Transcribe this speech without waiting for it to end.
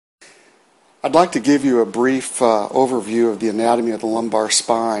I'd like to give you a brief overview of the anatomy of the lumbar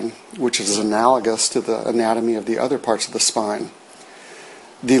spine, which is analogous to the anatomy of the other parts of the spine.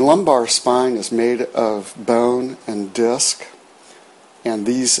 The lumbar spine is made of bone and disc, and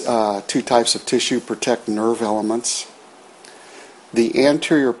these two types of tissue protect nerve elements. The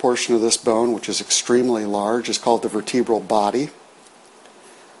anterior portion of this bone, which is extremely large, is called the vertebral body.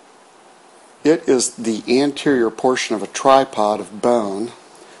 It is the anterior portion of a tripod of bone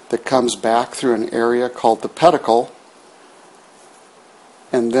that comes back through an area called the pedicle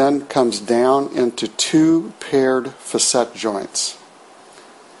and then comes down into two paired facet joints.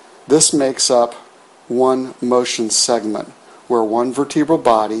 This makes up one motion segment where one vertebral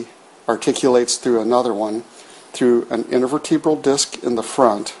body articulates through another one through an intervertebral disc in the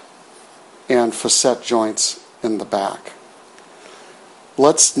front and facet joints in the back.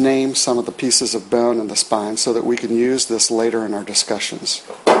 Let's name some of the pieces of bone in the spine so that we can use this later in our discussions.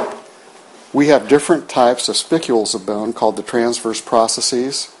 We have different types of spicules of bone called the transverse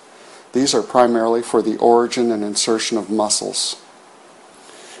processes. These are primarily for the origin and insertion of muscles.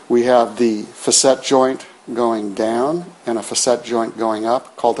 We have the facet joint going down and a facet joint going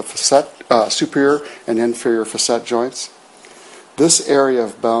up called the superior and inferior facet joints. This area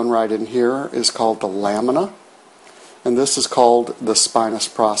of bone right in here is called the lamina, and this is called the spinous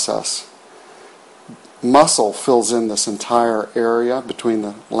process. Muscle fills in this entire area between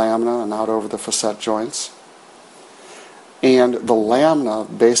the lamina and out over the facet joints. And the lamina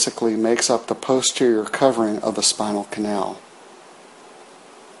basically makes up the posterior covering of the spinal canal.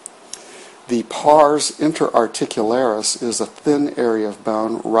 The pars interarticularis is a thin area of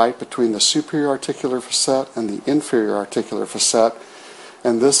bone right between the superior articular facet and the inferior articular facet,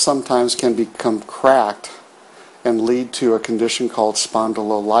 and this sometimes can become cracked and lead to a condition called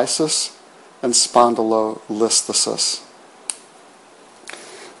spondylolysis and spondylolisthesis.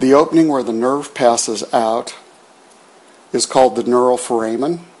 The opening where the nerve passes out is called the neural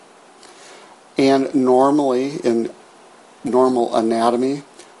foramen, and normally in normal anatomy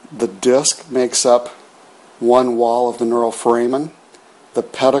the disc makes up one wall of the neural foramen. The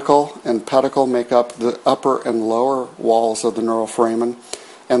pedicle and pedicle make up the upper and lower walls of the neural foramen,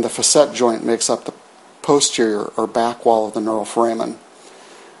 and the facet joint makes up the posterior or back wall of the neural foramen.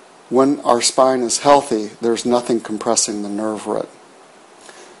 When our spine is healthy, there's nothing compressing the nerve root.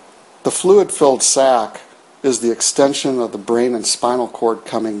 The fluid-filled sac is the extension of the brain and spinal cord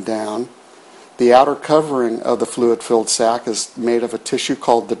coming down. The outer covering of the fluid-filled sac is made of a tissue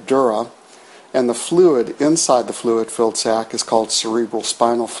called the dura, and the fluid inside the fluid-filled sac is called cerebral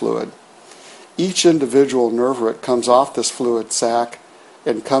spinal fluid. Each individual nerve root comes off this fluid sac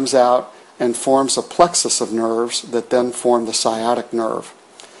and comes out and forms a plexus of nerves that then form the sciatic nerve.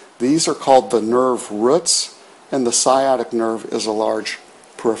 These are called the nerve roots, and the sciatic nerve is a large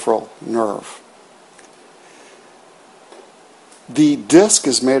peripheral nerve. The disc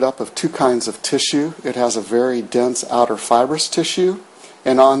is made up of two kinds of tissue. It has a very dense outer fibrous tissue,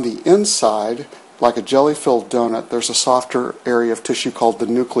 and on the inside, like a jelly-filled donut, there's a softer area of tissue called the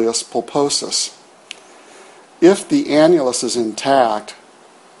nucleus pulposus. If the annulus is intact,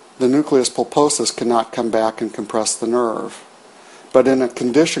 the nucleus pulposus cannot come back and compress the nerve. But in a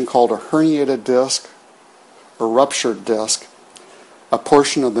condition called a herniated disc or ruptured disc, a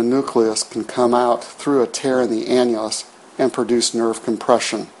portion of the nucleus can come out through a tear in the annulus and produce nerve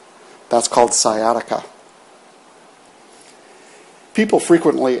compression. That's called sciatica. People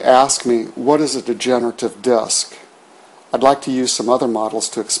frequently ask me, what is a degenerative disc? I'd like to use some other models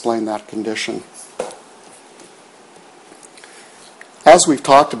to explain that condition. As we've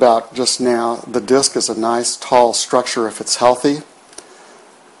talked about just now, the disc is a nice tall structure if it's healthy.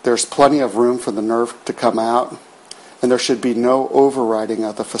 There's plenty of room for the nerve to come out, and there should be no overriding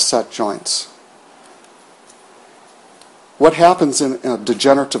of the facet joints. What happens in a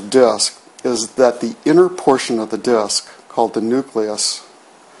degenerative disc is that the inner portion of the disc, called the nucleus,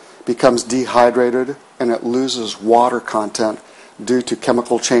 becomes dehydrated and it loses water content due to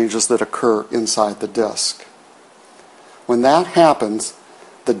chemical changes that occur inside the disc. When that happens,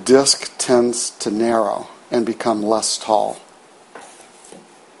 the disc tends to narrow and become less tall.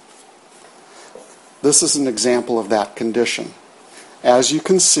 This is an example of that condition. As you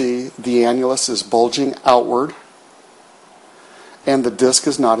can see, the annulus is bulging outward, and the disc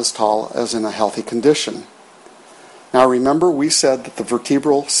is not as tall as in a healthy condition. Now remember, we said that the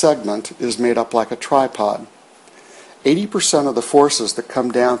vertebral segment is made up like a tripod. 80% of the forces that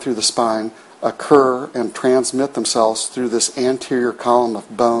come down through the spine occur and transmit themselves through this anterior column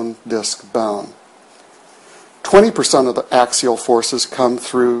of bone, disc, bone. 20% of the axial forces come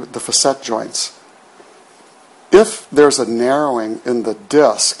through the facet joints. If there's a narrowing in the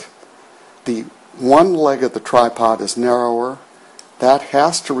disc, the one leg of the tripod is narrower, that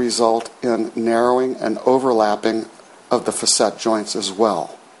has to result in narrowing and overlapping of the facet joints as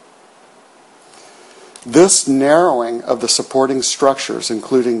well. This narrowing of the supporting structures,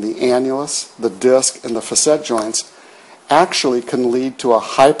 including the annulus, the disc, and the facet joints, actually can lead to a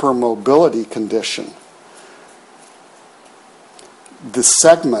hypermobility condition. The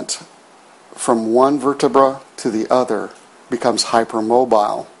segment from one vertebra to the other becomes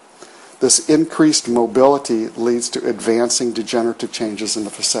hypermobile. This increased mobility leads to advancing degenerative changes in the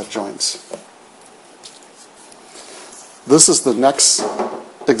facet joints. This is the next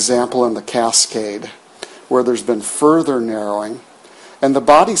example in the cascade, where there's been further narrowing, and the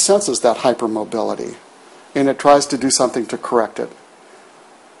body senses that hypermobility, and it tries to do something to correct it.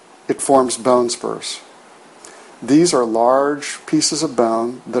 It forms bone spurs. These are large pieces of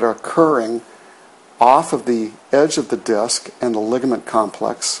bone that are occurring off of the edge of the disc and the ligament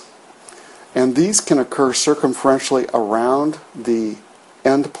complex, and these can occur circumferentially around the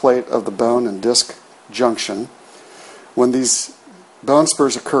end plate of the bone and disc junction. When these bone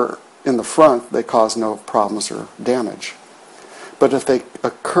spurs occur in the front, they cause no problems or damage. But if they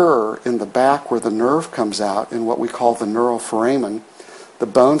occur in the back where the nerve comes out, in what we call the neuroforamen, the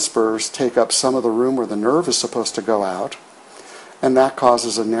bone spurs take up some of the room where the nerve is supposed to go out, and that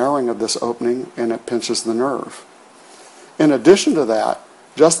causes a narrowing of this opening, and it pinches the nerve. In addition to that,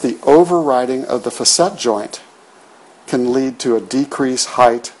 just the overriding of the facet joint can lead to a decreased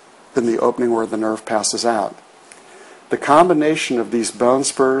height in the opening where the nerve passes out. The combination of these bone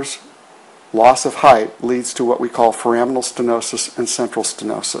spurs, loss of height, leads to what we call foraminal stenosis and central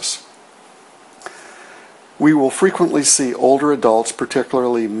stenosis. We will frequently see older adults,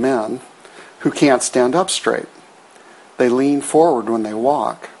 particularly men, who can't stand up straight. They lean forward when they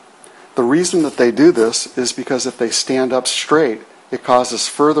walk. The reason that they do this is because if they stand up straight, it causes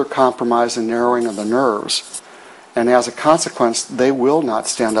further compromise and narrowing of the nerves. And as a consequence, they will not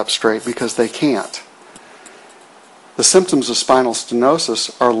stand up straight because they can't. The symptoms of spinal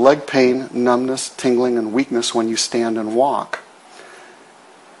stenosis are leg pain, numbness, tingling, and weakness when you stand and walk.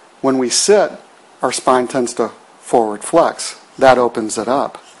 When we sit, our spine tends to forward flex. That opens it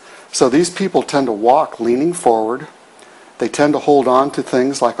up. So these people tend to walk leaning forward. They tend to hold on to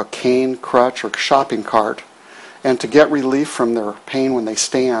things like a cane, crutch, or shopping cart. And to get relief from their pain when they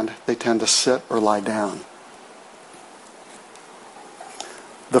stand, they tend to sit or lie down.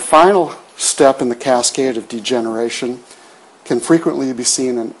 The final step in the cascade of degeneration can frequently be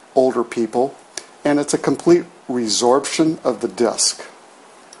seen in older people, and it's a complete resorption of the disc.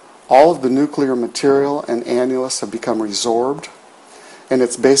 All of the nuclear material and annulus have become resorbed, and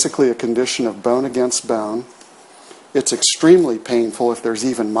it's basically a condition of bone against bone. It's extremely painful if there's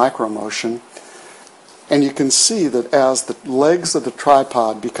even micromotion. And you can see that as the legs of the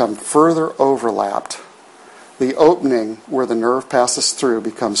tripod become further overlapped, the opening where the nerve passes through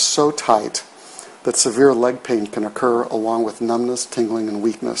becomes so tight that severe leg pain can occur along with numbness, tingling, and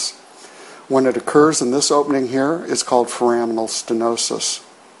weakness. When it occurs in this opening here, it's called foraminal stenosis.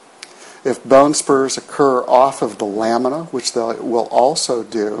 If bone spurs occur off of the lamina, which they will also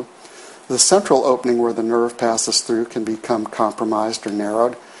do, the central opening where the nerve passes through can become compromised or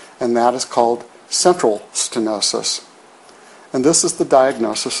narrowed, and that is called central stenosis. And this is the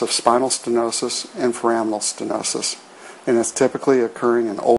diagnosis of spinal stenosis and foraminal stenosis, and it's typically occurring in older